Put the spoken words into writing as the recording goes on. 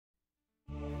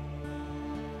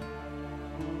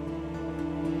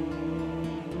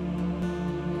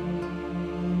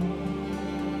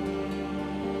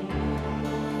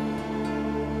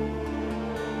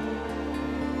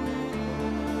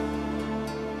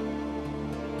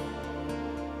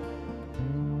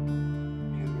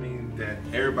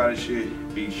everybody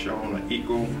should be shown an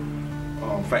equal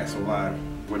facts of life,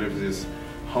 whether it's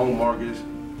home mortgage,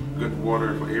 good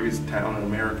water for every town in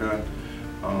America,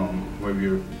 whether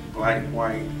you're black,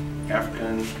 white,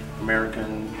 African,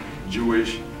 American,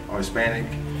 Jewish, or Hispanic,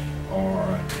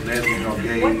 or lesbian or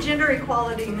gay. What gender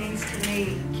equality means to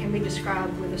me can be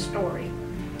described with a story.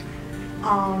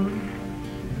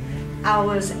 I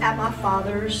was at my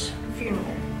father's funeral,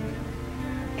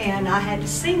 and I had to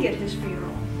sing at his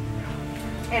funeral.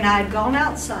 And I had gone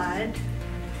outside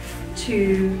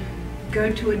to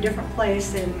go to a different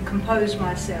place and compose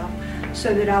myself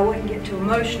so that I wouldn't get too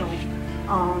emotional,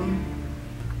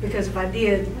 because if I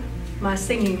did, my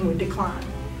singing would decline.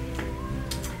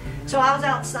 So I was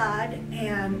outside,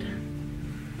 and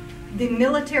the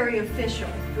military official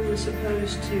who was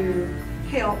supposed to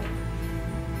help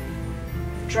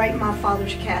drape my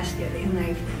father's casket in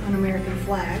an American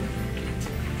flag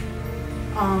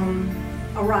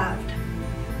arrived,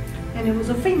 and it was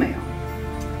a female.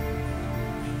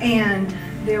 And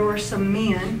there were some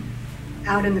men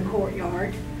out in the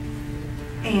courtyard,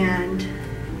 and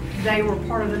they were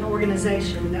part of an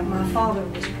organization that my father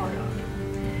was part of.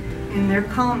 And their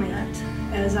comment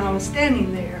as I was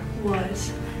standing there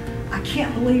was, "I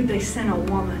can't believe they sent a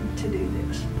woman to do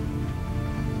this."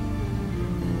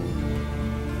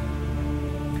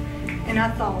 And I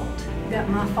thought that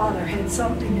my father had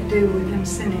something to do with him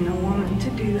sending a woman to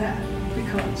do that,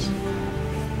 because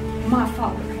my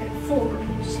father had 4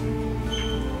 girls,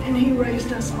 and he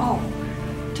raised us all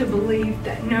to believe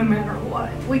that no matter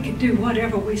what, we could do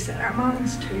whatever we set our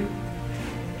minds to.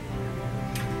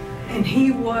 And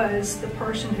he was the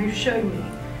person who showed me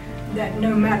that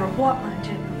no matter what my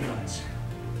gender was,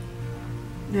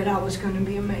 that I was going to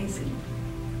be amazing.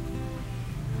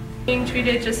 Being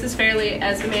treated just as fairly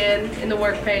as a man in the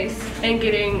workplace and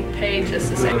getting paid just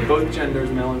the same. Both genders,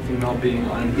 male and female, being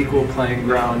on an equal playing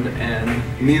ground, and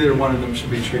neither one of them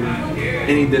should be treated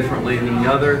any differently than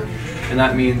the other. And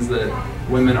that means that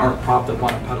women aren't propped up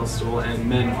on a pedestal and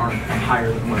men aren't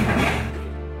higher than women.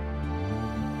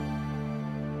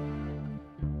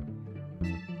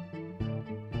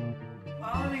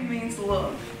 Equality means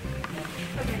love.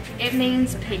 It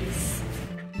means peace.